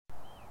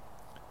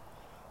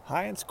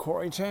Hi, it's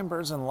Corey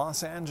Chambers in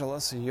Los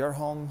Angeles. Your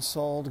home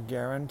sold,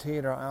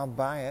 guaranteed, or I'll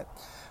buy it.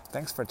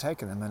 Thanks for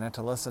taking a minute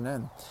to listen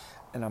in.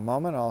 In a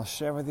moment, I'll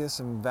share with you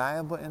some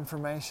valuable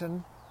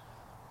information,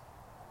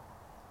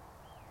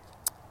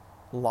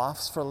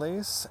 lofts for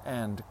lease,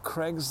 and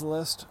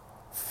Craigslist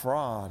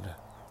fraud.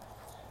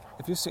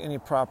 If you see any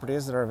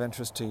properties that are of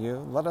interest to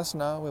you, let us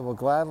know. We will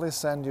gladly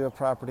send you a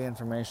property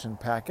information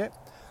packet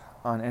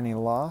on any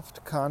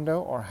loft, condo,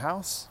 or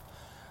house,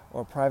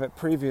 or private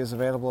previews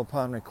available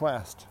upon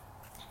request.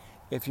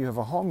 If you have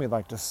a home you'd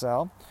like to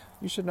sell,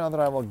 you should know that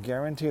I will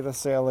guarantee the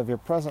sale of your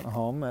present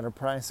home at a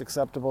price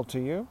acceptable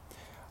to you,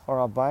 or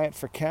I'll buy it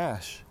for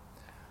cash.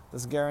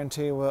 This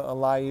guarantee will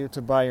allow you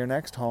to buy your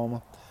next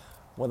home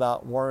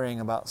without worrying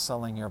about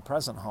selling your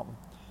present home.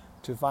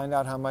 To find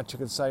out how much you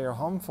could sell your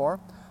home for,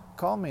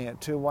 call me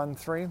at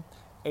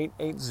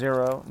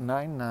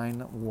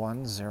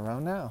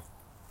 213-880-9910 now.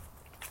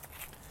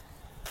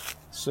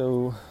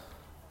 So,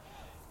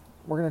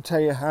 we're going to tell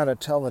you how to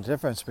tell the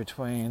difference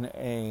between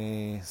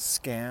a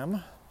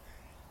scam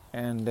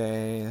and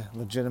a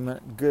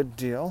legitimate good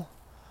deal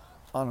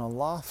on a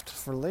loft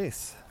for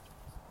lease.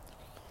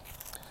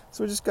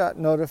 So we just got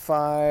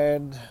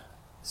notified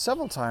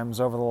several times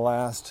over the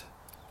last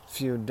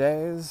few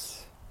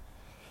days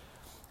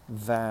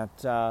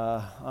that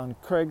on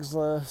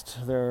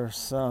Craigslist there's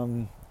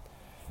some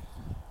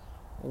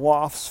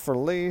lofts for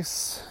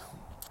lease,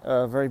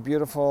 very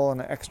beautiful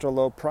and extra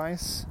low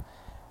price.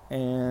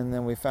 And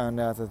then we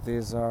found out that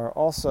these are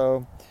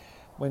also,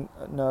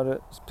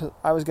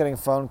 I was getting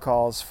phone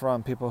calls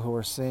from people who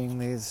were seeing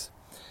these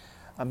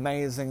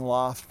amazing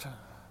loft,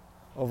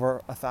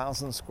 over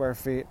 1,000 square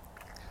feet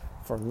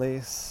for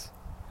lease,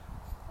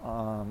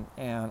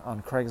 and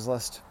on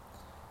Craigslist.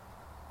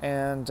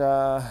 And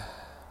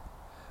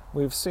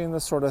we've seen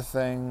this sort of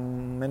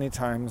thing many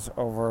times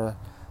over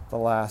the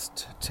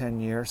last 10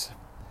 years.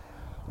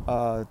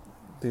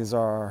 These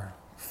are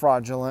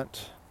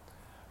fraudulent.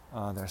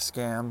 They're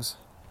scams.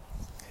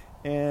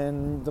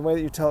 And the way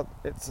that you tell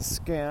it's a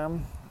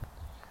scam,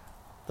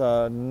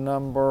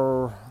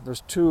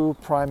 there's two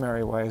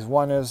primary ways.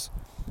 One is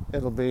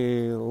it'll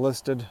be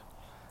listed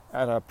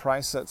at a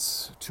price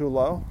that's too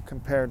low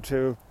compared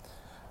to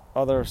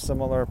other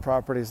similar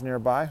properties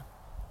nearby.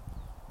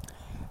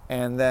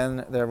 And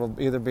then there will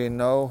either be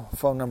no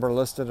phone number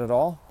listed at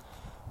all,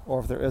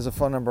 or if there is a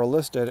phone number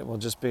listed, it will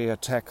just be a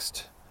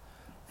text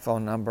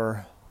phone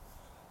number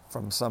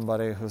from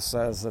somebody who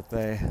says that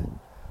they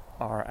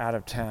are out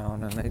of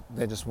town and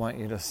they just want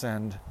you to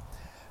send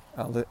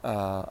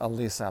a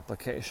lease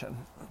application.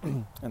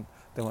 And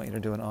they want you to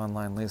do an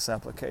online lease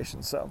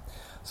application. So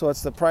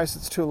it's the price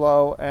that's too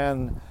low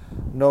and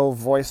no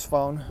voice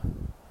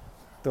phone.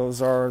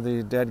 Those are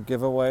the dead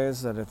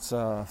giveaways that it's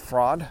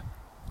fraud.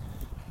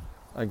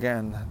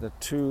 Again, the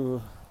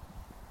two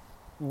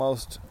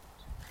most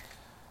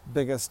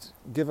biggest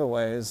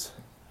giveaways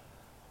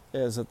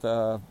is that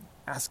the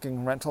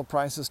asking rental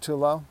price is too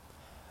low,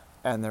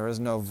 and there is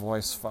no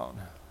voice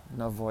phone.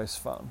 No voice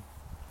phone.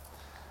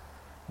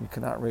 You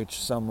cannot reach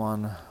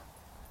someone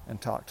and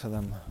talk to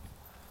them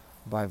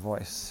by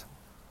voice.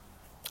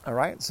 All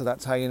right, so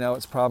that's how you know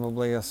it's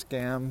probably a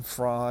scam,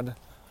 fraud,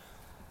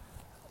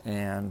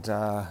 and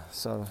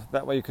so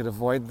that way you could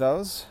avoid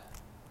those.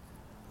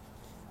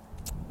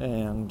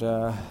 And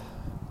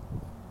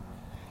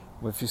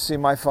if you see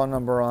my phone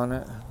number on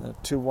it,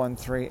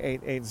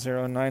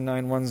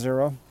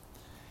 213-880-9910,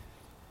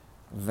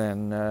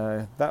 then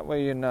that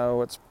way you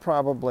know it's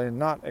probably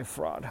not a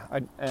fraud.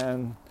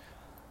 And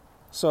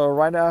so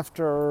right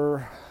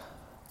after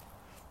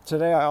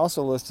today, I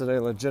also listed a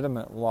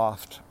legitimate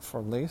loft for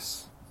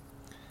lease.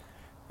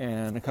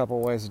 And a couple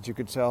ways that you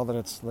could tell that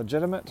it's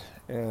legitimate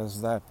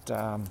is that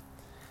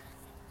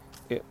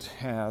it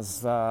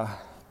has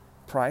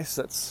price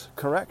that's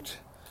correct,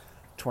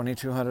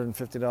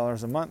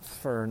 $2,250 a month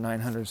for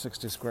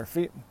 960 square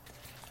feet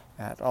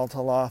at Alta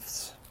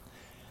Lofts.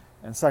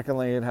 And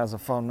secondly, it has a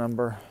phone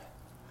number.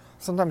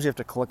 Sometimes you have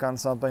to click on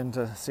something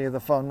to see the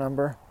phone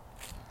number.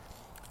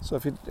 So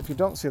if you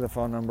don't see the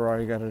phone number, all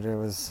you got to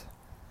do is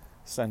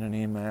send an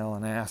email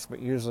and ask.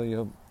 But usually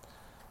you'll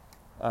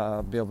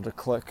be able to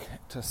click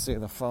to see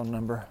the phone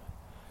number,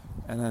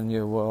 and then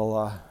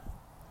you'll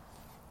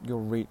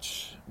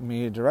reach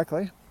me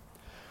directly.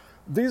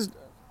 It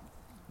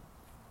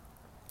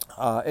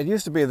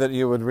used to be that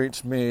you would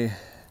reach me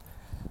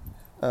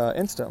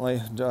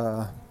instantly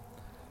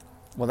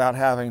without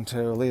having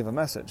to leave a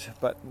message,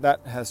 but that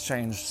has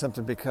changed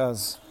simply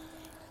because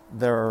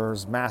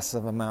there's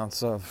massive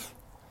amounts of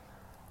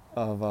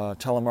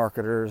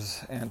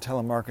telemarketers and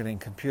telemarketing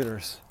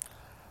computers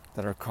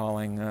that are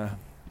calling.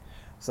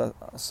 So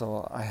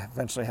I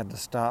eventually had to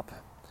stop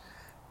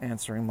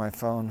answering my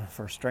phone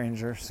for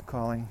strangers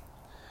calling.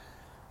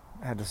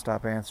 I had to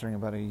stop answering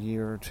about a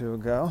year or two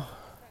ago.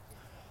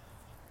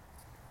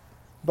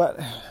 But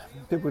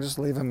people just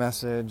leave a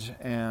message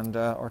and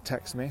or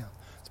text me.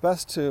 It's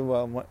best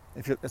to,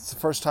 if it's the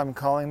first time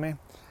calling me,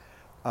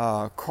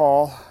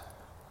 call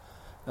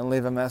and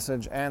leave a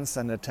message and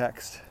send a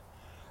text.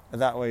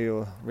 That way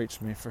you'll reach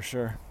me for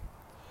sure.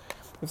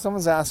 If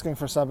someone's asking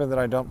for something that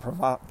I don't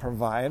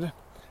provide,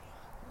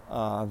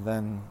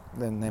 then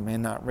they may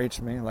not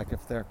reach me. Like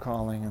if they're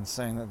calling and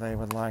saying that they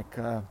would like,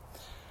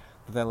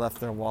 they left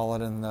their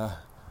wallet in the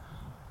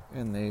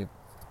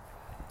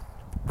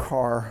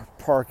car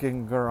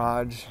parking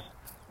garage,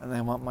 and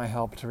they want my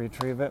help to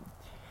retrieve it.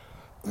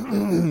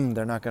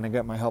 They're not going to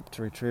get my help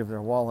to retrieve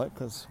their wallet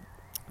because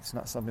it's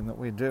not something that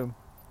we do.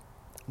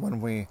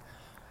 When we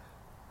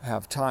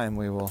have time,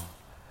 we will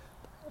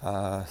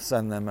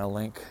send them a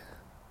link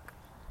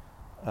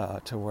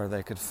to where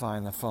they could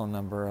find the phone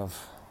number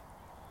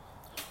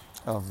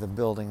of the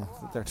building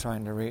that they're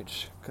trying to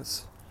reach,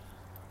 because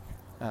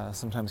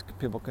sometimes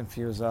people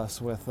confuse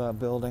us with a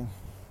building,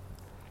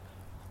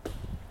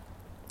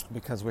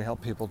 because we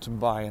help people to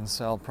buy and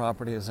sell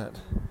properties at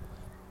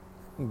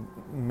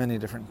many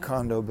different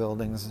condo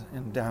buildings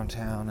in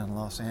downtown and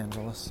Los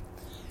Angeles.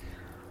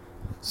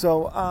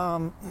 So,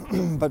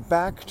 but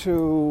back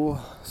to,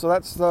 so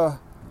that's the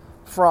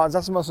frauds.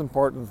 That's the most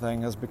important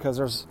thing, is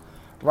because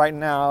right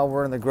now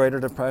we're in the Greater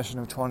Depression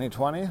of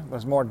 2020.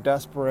 There's more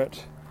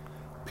desperate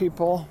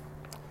people.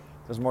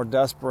 There's more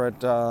desperate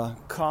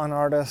con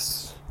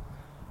artists,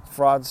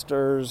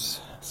 fraudsters,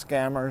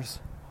 scammers,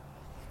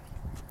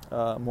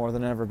 more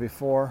than ever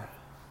before.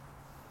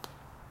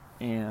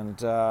 And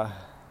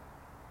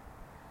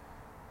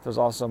there's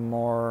also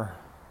more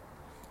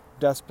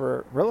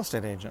desperate real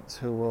estate agents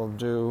who will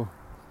do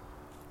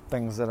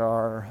things that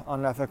are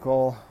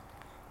unethical,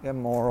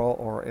 immoral,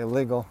 or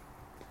illegal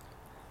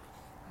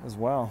as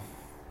well.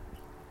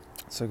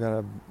 So you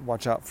gotta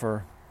watch out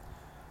for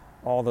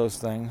all those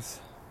things.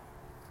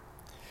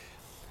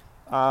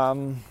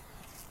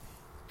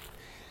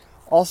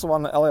 Also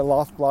on the LA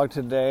Loft blog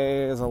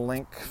today is a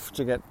link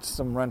to get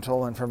some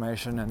rental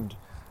information and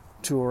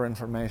tour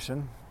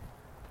information.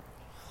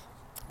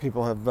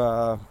 People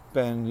have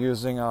been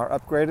using our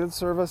upgraded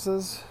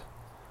services.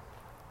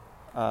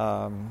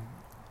 So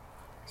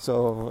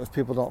if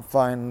people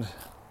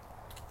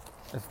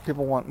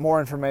want more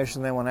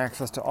information, they want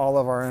access to all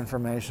of our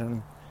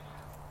information,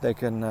 they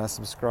can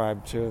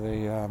subscribe to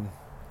the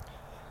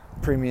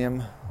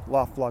premium,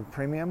 Loft Blog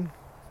Premium,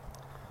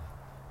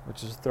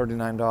 which is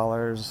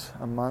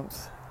 $39 a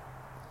month.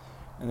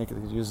 And they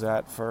could use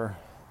that for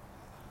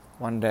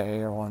one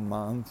day or 1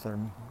 month or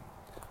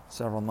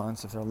several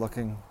months. If they're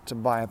looking to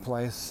buy a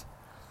place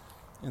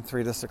in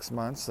 3 to 6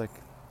 months, they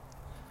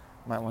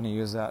might want to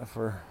use that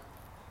for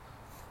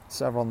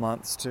several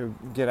months to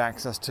get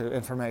access to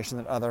information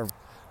that other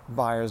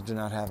buyers do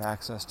not have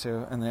access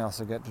to, and they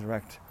also get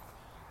direct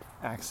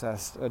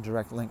access, a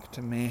direct link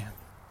to me,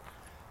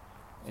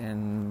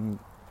 in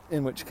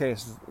which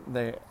case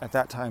they at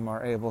that time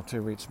are able to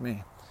reach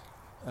me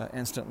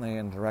instantly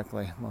and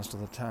directly most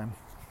of the time.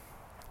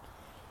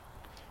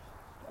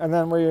 And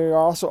then we are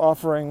also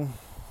offering,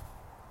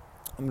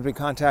 I'm going to be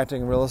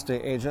contacting real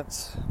estate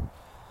agents,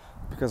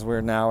 because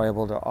we're now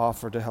able to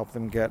offer to help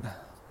them get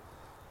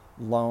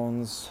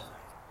loans,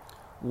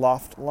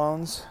 loft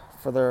loans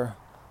for their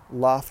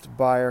loft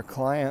buyer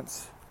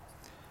clients.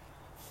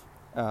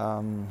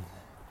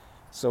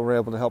 So we're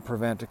able to help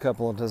prevent a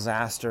couple of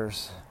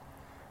disasters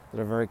that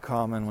are very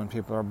common when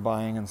people are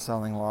buying and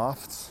selling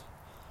lofts.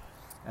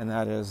 And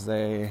that is,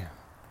 they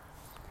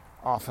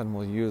often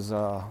will use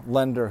a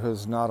lender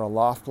who's not a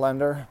loft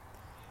lender,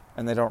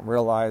 and they don't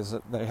realize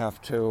that they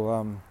have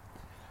to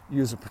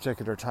use a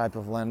particular type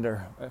of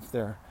lender if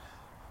they're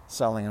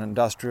selling an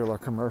industrial or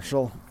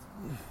commercial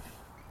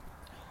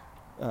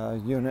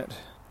unit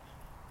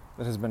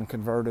that has been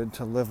converted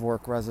to live,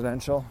 work,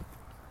 residential.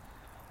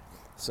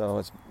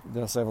 So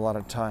they'll save a lot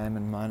of time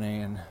and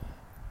money and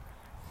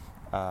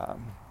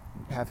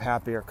have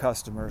happier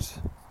customers,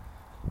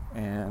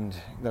 and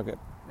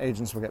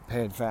agents will get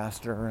paid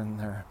faster, and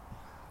their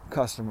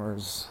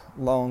customers'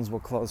 loans will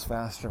close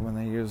faster when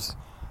they use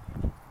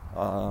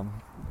a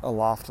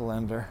loft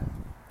lender.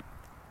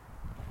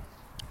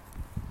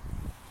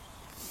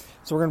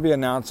 So we're going to be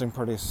announcing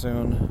pretty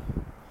soon,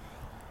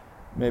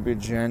 maybe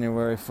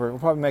January 1st. We'll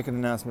probably make an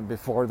announcement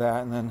before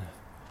that, and then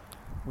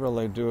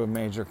really do a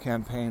major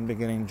campaign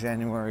beginning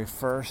January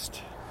 1st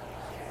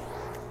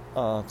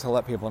to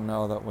let people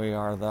know that we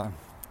are the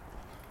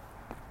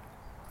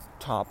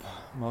top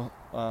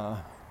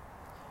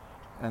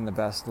and the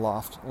best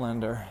loft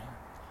lender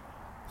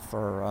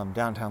for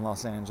downtown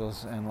Los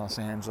Angeles and Los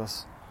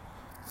Angeles,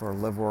 for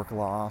live, work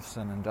lofts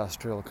and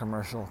industrial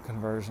commercial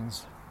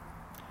conversions.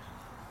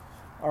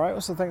 All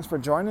right, so thanks for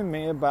joining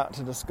me. About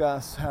to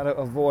discuss how to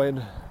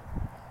avoid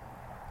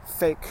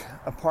fake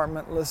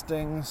apartment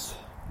listings,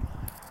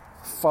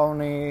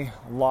 phony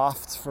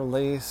lofts for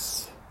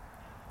lease,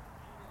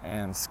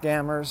 and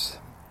scammers.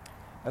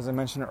 As I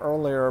mentioned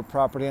earlier, a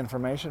property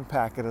information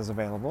packet is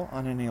available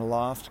on any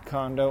loft,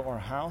 condo, or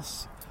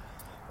house,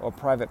 or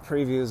private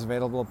previews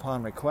available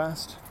upon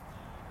request.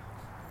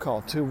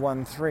 Call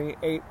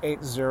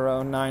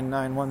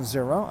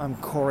 213-880-9910. I'm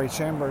Corey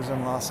Chambers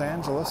in Los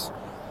Angeles.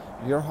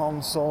 Your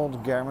home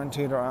sold,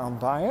 guaranteed, or I'll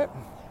buy it.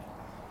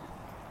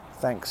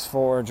 Thanks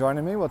for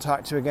joining me. We'll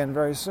talk to you again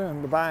very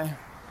soon.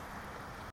 Bye-bye.